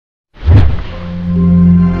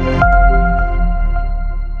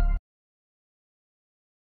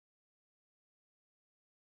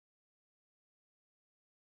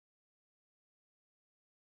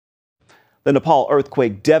The Nepal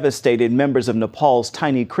earthquake devastated members of Nepal's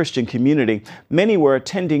tiny Christian community. Many were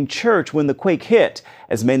attending church when the quake hit.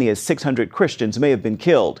 As many as 600 Christians may have been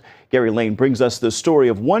killed. Gary Lane brings us the story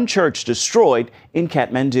of one church destroyed in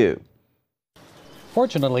Kathmandu.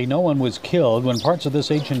 Fortunately, no one was killed when parts of this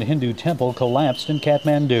ancient Hindu temple collapsed in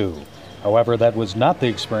Kathmandu. However, that was not the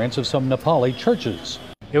experience of some Nepali churches.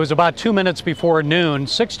 It was about 2 minutes before noon.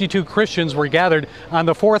 62 Christians were gathered on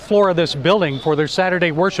the 4th floor of this building for their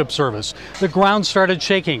Saturday worship service. The ground started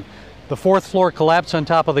shaking. The 4th floor collapsed on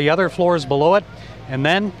top of the other floors below it, and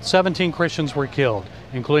then 17 Christians were killed,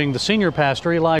 including the senior pastor, Elijah.